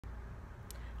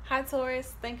Hi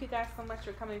Taurus, thank you guys so much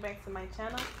for coming back to my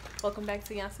channel. Welcome back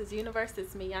to Yansa's Universe.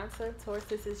 It's me, Yansa. Taurus,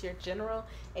 this is your general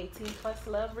 18 plus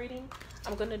love reading.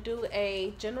 I'm going to do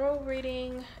a general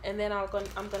reading and then I'm going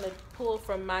to pull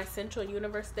from my Central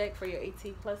Universe deck for your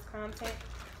 18 plus content.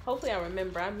 Hopefully I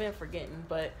remember. I've been forgetting,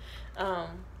 but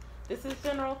this is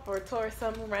general for Taurus,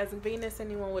 Sun, Moon, Rising, Venus,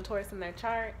 anyone with Taurus in their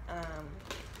chart.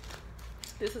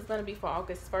 This is going to be for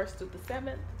August 1st through the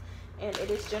 7th. And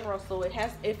it is general, so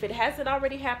if it hasn't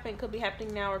already happened, could be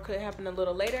happening now or could happen a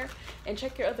little later. And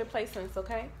check your other placements,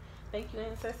 okay? Thank you,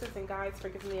 ancestors and guides, for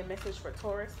giving me a message for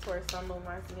Taurus, Sun, Moon,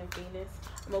 Rising, and Venus.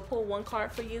 I'm going to pull one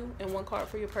card for you and one card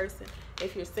for your person.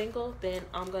 If you're single, then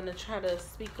I'm going to try to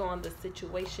speak on the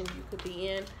situation you could be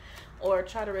in or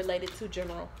try to relate it to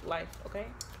general life, okay?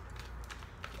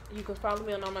 You can follow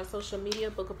me on all my social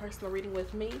media, book a personal reading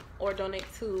with me, or donate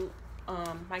to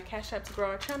my Cash App to grow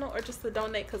our channel, or just to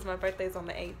donate because my birthday is on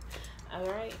the 8th. All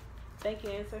right. Thank you,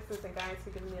 ancestors and guides,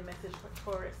 for giving me a message for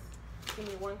Taurus. Give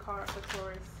me one card for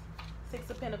Taurus. Six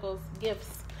of Pentacles,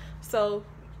 gifts. So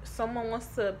someone wants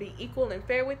to be equal and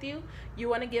fair with you. You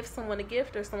want to give someone a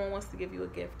gift, or someone wants to give you a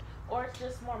gift, or it's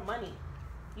just more money.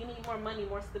 You need more money,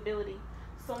 more stability.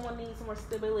 Someone needs more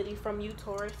stability from you,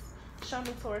 Taurus. Show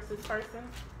me Taurus's person.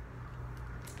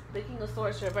 The King of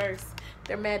Swords reverse.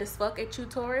 They're mad as fuck at you,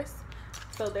 Taurus.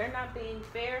 So they're not being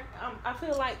fair. I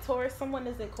feel like, Taurus, someone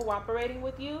isn't cooperating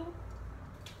with you.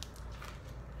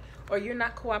 Or you're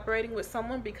not cooperating with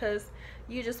someone because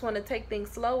you just want to take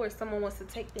things slow, or someone wants to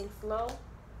take things slow.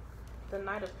 The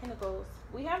Knight of Pentacles.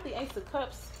 We have the Ace of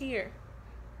Cups here.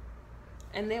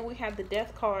 And then we have the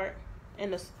Death card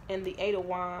and the Eight of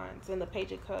Wands and the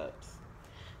Page of Cups.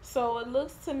 So it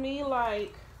looks to me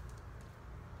like...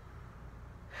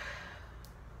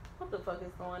 What the fuck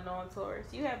is going on, Taurus?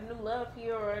 You have new love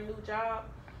here or a new job,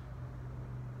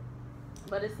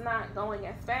 but it's not going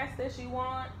as fast as you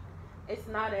want. It's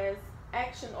not as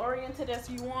action-oriented as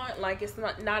you want. Like, it's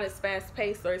not as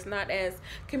fast-paced, or it's not as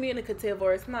communicative,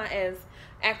 or it's not as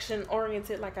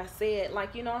action-oriented, like I said.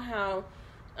 Like, you know how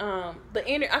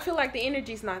I feel like the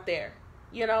energy's not there,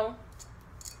 you know?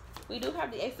 We do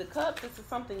have the Ace of Cups. This is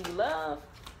something you love,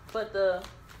 but the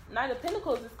Knight of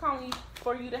Pentacles is calling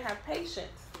for you to have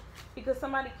patience. Because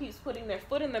somebody keeps putting their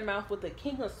foot in their mouth with the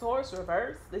King of Swords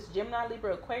reverse. This Gemini,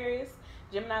 Libra, Aquarius,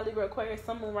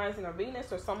 Sun, Moon, Rising, or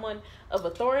Venus, or someone of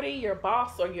authority, your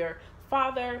boss or your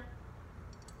father.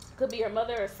 Could be your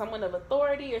mother, or someone of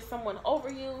authority, or someone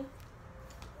over you.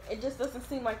 It just doesn't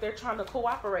seem like they're trying to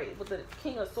cooperate with the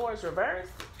King of Swords reverse.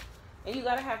 And you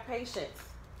got to have patience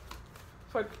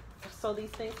so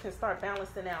these things can start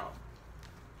balancing out.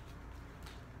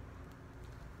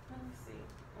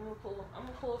 I'm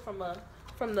gonna pull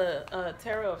from the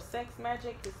Tarot of Sex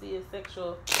Magic to see a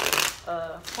sexual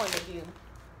point of view.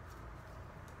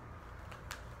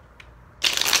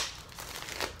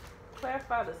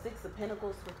 Clarify the Six of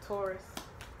Pentacles with Taurus.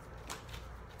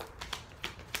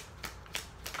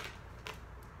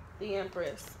 The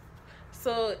Empress.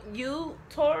 So you,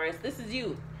 Taurus, this is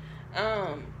you.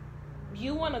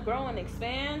 You want to grow and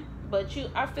expand, but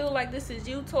I feel like this is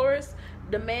you, Taurus,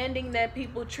 demanding that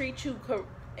people treat you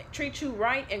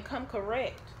right and come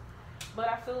correct. But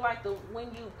I feel like when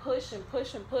you push and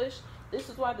push and push, this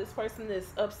is why this person is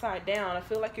upside down. I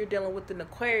feel like you're dealing with an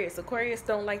Aquarius. Aquarius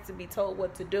don't like to be told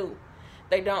what to do.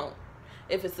 They don't.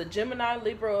 If it's a Gemini,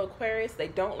 Libra, or Aquarius, they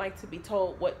don't like to be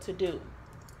told what to do.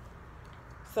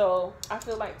 So I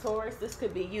feel like, Taurus, this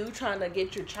could be you trying to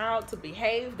get your child to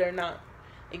behave. They're not.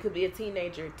 It could be a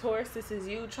teenager. Taurus, this is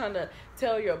you trying to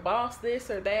tell your boss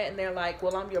this or that, and they're like,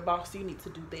 well, I'm your boss, you need to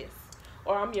do this.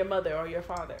 Or I'm your mother or your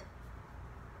father.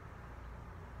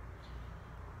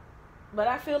 But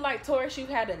I feel like, Taurus, you've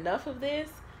had enough of this,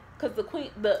 because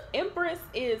the Empress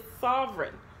is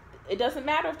sovereign. It doesn't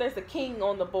matter if there's a king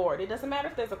on the board. It doesn't matter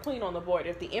if there's a queen on the board.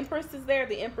 If the Empress is there,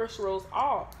 the Empress rules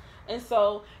all. And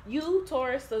so you,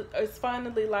 Taurus, is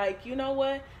finally like, you know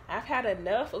what? I've had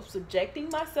enough of subjecting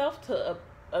myself to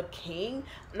a king.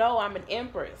 No, I'm an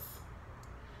Empress.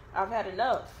 I've had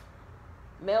enough.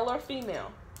 Male or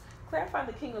female. Clarify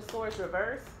the King of Swords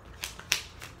reverse.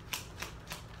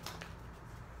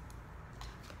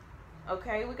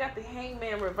 Okay, we got the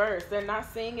Hangman reverse. They're not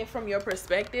seeing it from your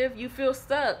perspective. You feel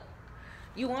stuck.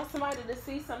 You want somebody to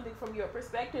see something from your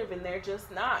perspective, and they're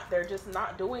just not. They're just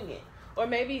not doing it. Or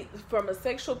maybe from a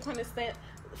sexual standpoint,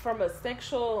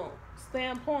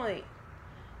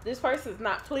 this person's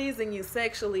not pleasing you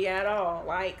sexually at all.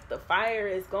 Like, the fire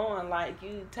is gone. Like,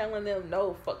 you telling them,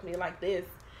 no, fuck me like this.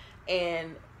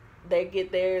 And they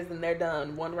get theirs and they're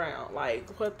done one round. Like,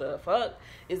 what the fuck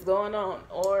is going on?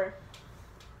 Or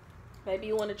maybe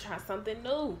you want to try something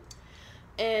new.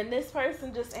 And this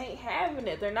person just ain't having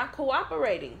it. They're not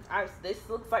cooperating. This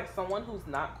looks like someone who's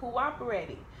not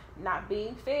cooperating, not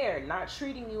being fair, not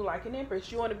treating you like an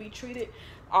empress. You want to be treated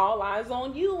all eyes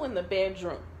on you in the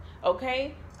bedroom.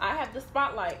 Okay? I have the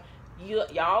spotlight.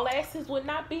 Y'all asses would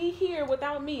not be here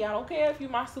without me. I don't care if you're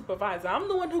my supervisor. I'm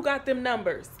the one who got them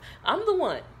numbers. I'm the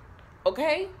one.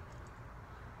 Okay?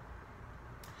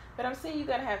 But I'm saying you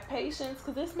gotta have patience,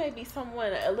 because this may be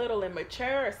someone a little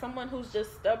immature or someone who's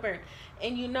just stubborn.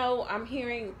 And you know, I'm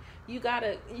hearing you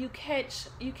catch,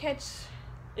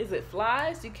 is it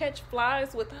flies? You catch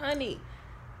flies with honey.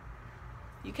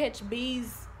 You catch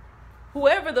bees.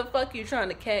 Whoever the fuck you're trying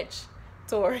to catch,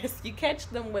 Taurus, you catch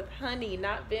them with honey,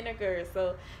 not vinegar.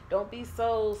 So don't be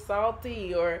so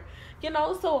salty or,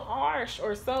 so harsh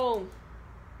or so,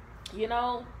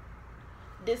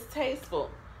 distasteful.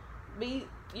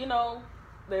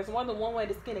 There's more than one way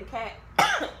to skin a cat.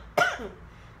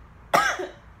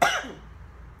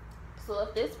 So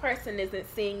if this person isn't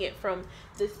seeing it from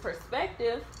this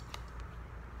perspective,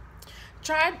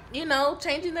 try,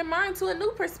 changing their mind to a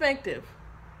new perspective.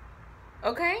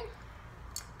 Okay?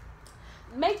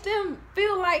 Make them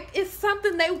feel like it's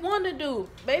something they want to do.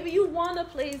 Baby, you want to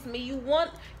please me. You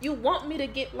want me to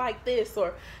get like this.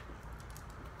 Or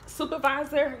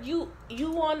supervisor, you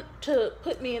want to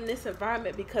put me in this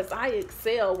environment because I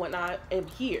excel when I am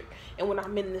here and when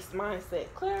I'm in this mindset.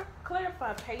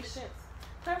 Clarify patience.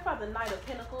 Clarify the Knight of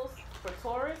Pentacles for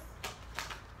Taurus.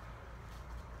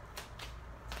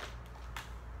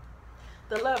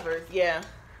 The Lovers, yeah.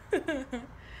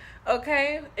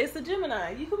 Okay, it's a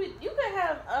Gemini. You could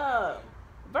have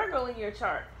Virgo in your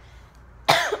chart,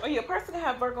 or your person can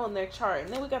have Virgo in their chart, and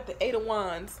then we got the Eight of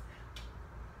Wands.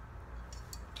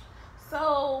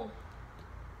 So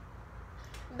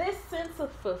this sense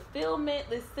of fulfillment,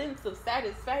 this sense of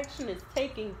satisfaction is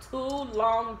taking too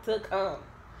long to come.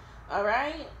 All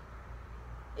right?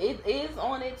 It is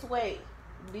on its way.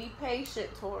 Be patient,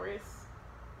 Taurus.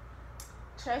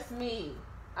 Trust me.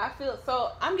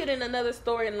 I'm getting another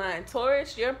storyline.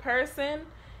 Taurus, your person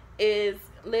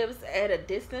lives at a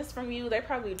distance from you. They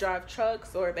probably drive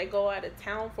trucks or they go out of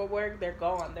town for work. They're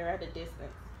gone. They're at a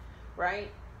distance. Right?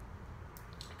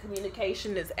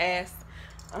 Communication is asked.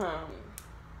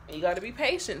 You got to be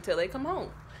patient till they come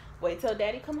home. Wait till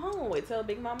daddy come home. Wait till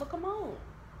big mama come home.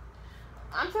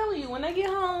 I'm telling you, when they get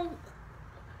home,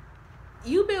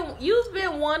 you've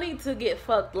been wanting to get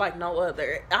fucked like no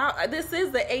other. This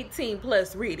is the 18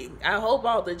 plus reading. I hope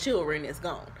all the children is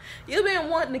gone. You've been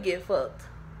wanting to get fucked,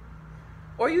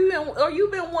 or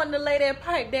you've been wanting to lay that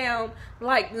pipe down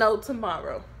like no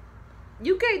tomorrow.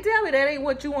 You can't tell me that ain't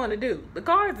what you want to do. The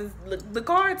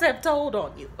cards have told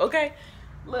on you. Okay,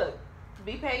 look,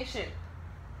 be patient.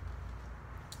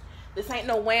 This ain't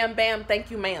no wham bam thank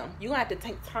you ma'am. You gonna have to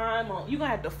take time on. You gonna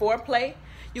have to foreplay.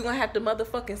 You gonna have to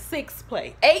motherfucking 6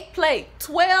 play, 8 play,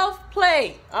 12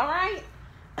 play. All right.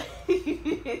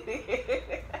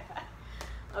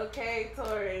 Okay,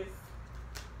 Taurus.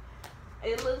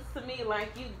 It looks to me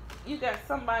like you got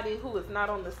somebody who is not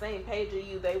on the same page as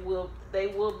you. They will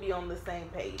be on the same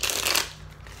page.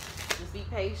 Just be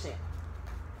patient.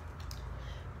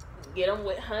 Get them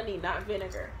with honey, not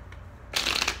vinegar.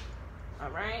 All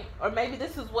right? Or maybe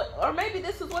this is what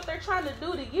they're trying to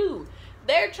do to you.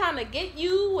 They're trying to get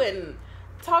you and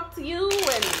talk to you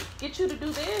and get you to do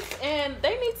this, and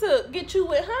they need to get you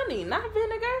with honey, not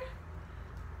vinegar.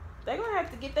 They're gonna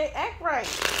have to get their act right.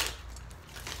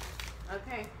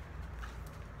 Okay.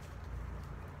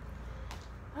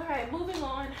 All right, moving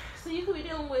on. So you could be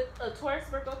dealing with a Taurus,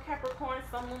 Virgo, Capricorn,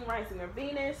 Sun, Moon, Rising, or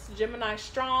Venus. Gemini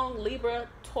strong, Libra,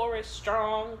 Taurus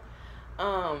strong.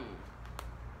 Taurus,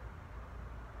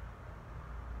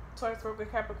 Virgo,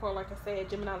 Capricorn, like I said,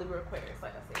 Gemini, Libra, Aquarius,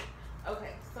 like I said.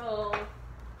 Okay, so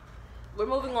we're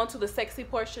moving on to the sexy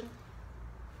portion.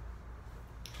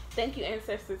 Thank you,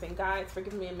 ancestors and guides, for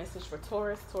giving me a message for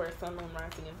Taurus, Sun, Moon,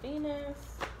 Rising, and Venus.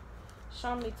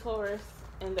 Show me Taurus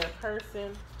and their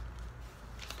person.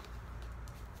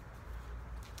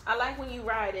 I like when you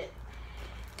ride it.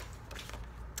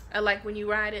 I like when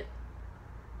you ride it.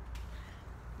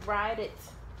 Ride it,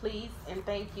 please, and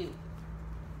thank you.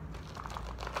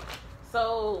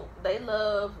 So they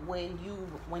love when you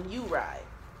ride,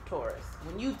 Taurus,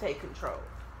 when you take control.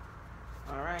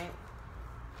 All right.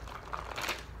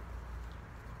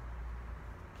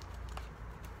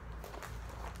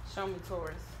 Show me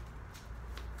Taurus.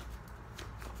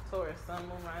 Taurus, Sun,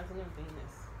 Moon, Rising, and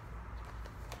Venus.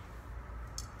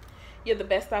 You're the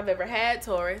best I've ever had,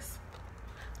 Taurus.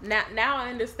 Now I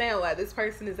understand why this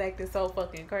person is acting so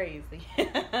fucking crazy.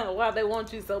 Why they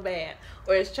want you so bad,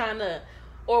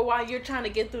 or why you're trying to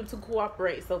get them to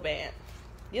cooperate so bad.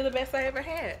 You're the best I ever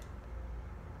had.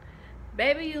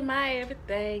 Baby, you my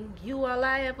everything. You all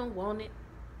I ever wanted.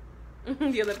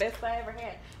 You're the best I ever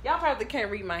had. Y'all probably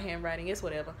can't read my handwriting. It's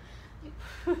whatever.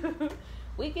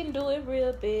 We can do it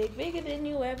real big. Bigger than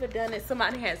you ever done it.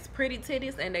 Somebody has pretty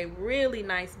titties and a really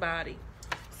nice body.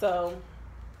 So,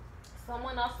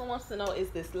 someone also wants to know, is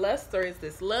this lust or is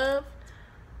this love?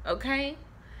 Okay?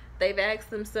 They've asked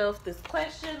themselves this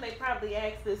question. They probably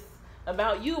asked this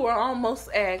about you, or almost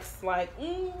asked, like,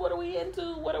 what are we into?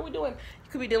 What are we doing?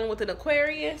 You could be dealing with an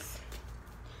Aquarius.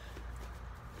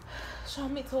 Show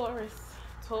me Taurus.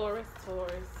 Taurus,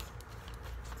 Taurus,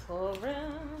 Taurus.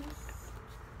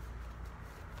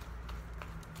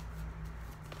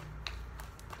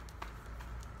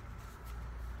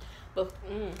 But,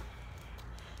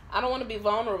 I don't want to be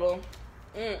vulnerable.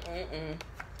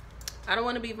 I don't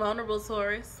want to be vulnerable,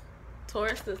 Taurus.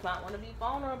 Taurus does not want to be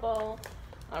vulnerable.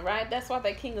 All right? That's why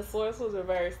that King of Swords was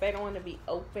reversed. They don't want to be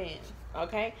open.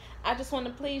 Okay? I just want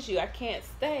to please you. I can't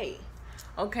stay.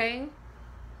 Okay?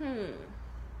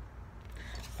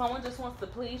 Someone just wants to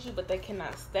please you, but they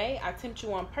cannot stay. I tempt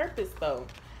you on purpose, though.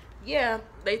 Yeah,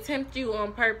 they tempt you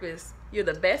on purpose. You're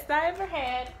the best I ever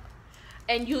had,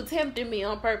 and you tempted me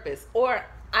on purpose. Or,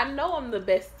 I know I'm the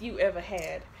best you ever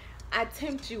had. I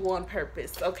tempt you on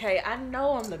purpose, okay? I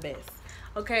know I'm the best,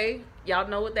 okay? Y'all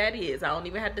know what that is. I don't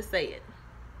even have to say it.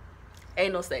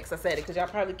 Ain't no sex. I said it because y'all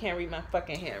probably can't read my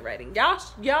fucking handwriting.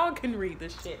 Y'all can read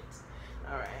this shit.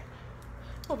 All right.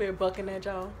 Over here bucking at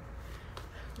y'all.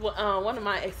 Well, one of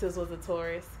my exes was a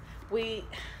Taurus. We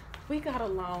got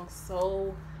along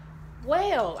so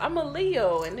well. I'm a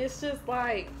Leo, and it's just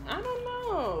like, I don't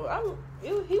know.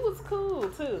 He was cool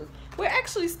too. We're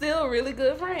actually still really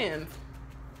good friends.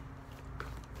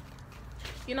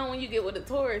 You know, when you get with a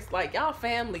Taurus, like, y'all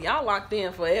family, y'all locked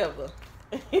in forever.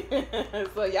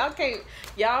 So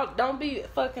y'all don't be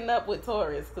fucking up with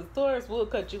Taurus, because Taurus will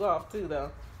cut you off too,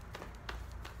 though.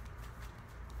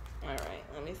 Alright,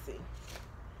 let me see.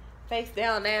 Face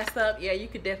down, ass up. Yeah, you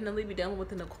could definitely be dealing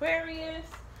with an Aquarius.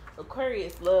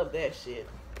 Aquarius love that shit.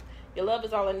 Your love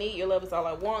is all I need. Your love is all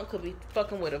I want. Could be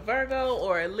fucking with a Virgo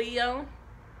or a Leo.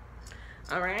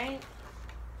 Alright.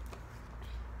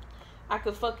 I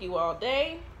could fuck you all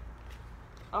day.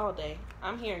 All day.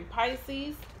 I'm hearing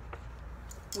Pisces.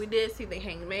 We did see the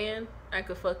Hangman. I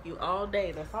could fuck you all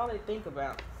day. That's all they think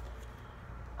about.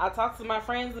 I talk to my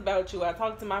friends about you. I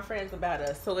talk to my friends about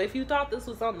us. So if you thought this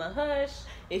was on the hush,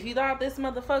 if you thought this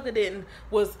motherfucker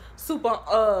was super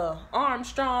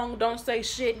Armstrong, don't say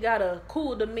shit, got a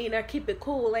cool demeanor, keep it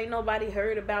cool, ain't nobody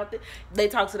heard about it, they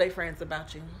talk to their friends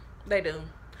about you. They do.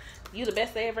 You the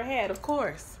best they ever had, of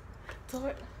course.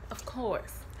 Of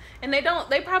course. And they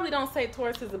probably don't say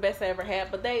Taurus is the best they ever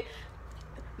had, but they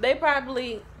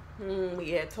probably,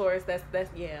 yeah, Taurus,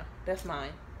 that's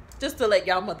mine. Just to let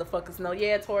y'all motherfuckers know,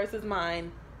 yeah, Taurus is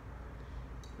mine.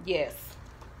 Yes.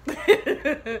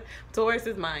 Taurus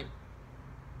is mine.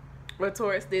 Or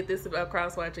Taurus did this about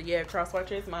Crosswatcher. Yeah,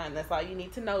 Crosswatcher is mine. That's all you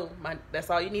need to know. That's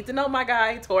all you need to know, my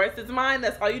guy. Taurus is mine.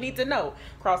 That's all you need to know.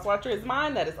 Crosswatcher is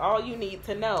mine. That is all you need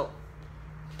to know.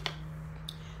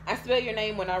 I spell your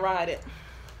name when I ride it.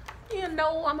 You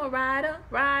know I'm a rider.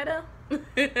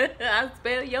 I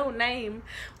spell your name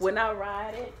when I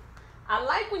ride it. I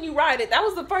like when you ride it. That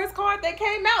was the first card that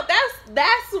came out.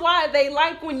 That's why they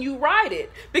like when you ride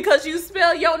it. Because you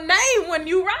spell your name when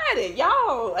you ride it.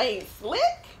 Y'all ain't slick.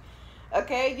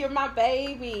 Okay, you're my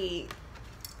baby.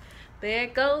 There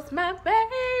goes my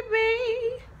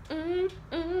baby.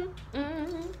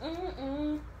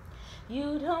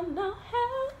 You don't know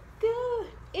how good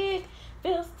it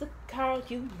feels to call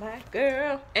you my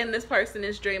girl. And this person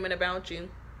is dreaming about you.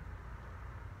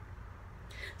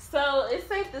 So it's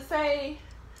safe to say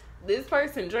this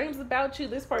person dreams about you.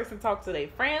 This person talks to their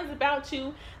friends about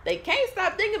you. They can't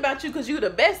stop thinking about you because you're the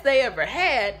best they ever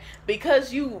had,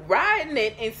 because you riding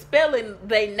it and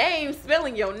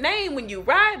spelling your name when you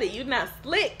ride it. You're not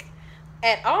slick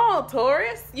at all,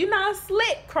 Taurus. You're not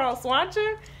slick,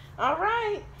 Crosswatcher. All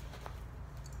right.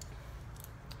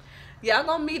 Y'all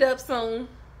gonna meet up soon.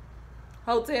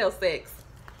 Hotel sex.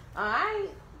 All right.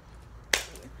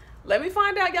 Let me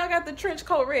find out y'all got the trench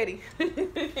coat ready.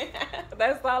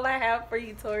 That's all I have for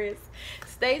you, Taurus.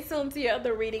 Stay tuned to your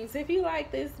other readings. If you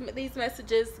like these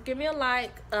messages, give me a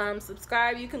like,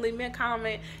 subscribe. You can leave me a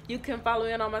comment. You can follow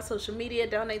me on all my social media,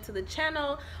 donate to the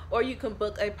channel, or you can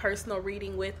book a personal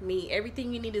reading with me.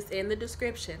 Everything you need is in the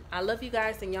description. I love you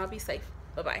guys, and y'all be safe.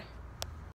 Bye-bye.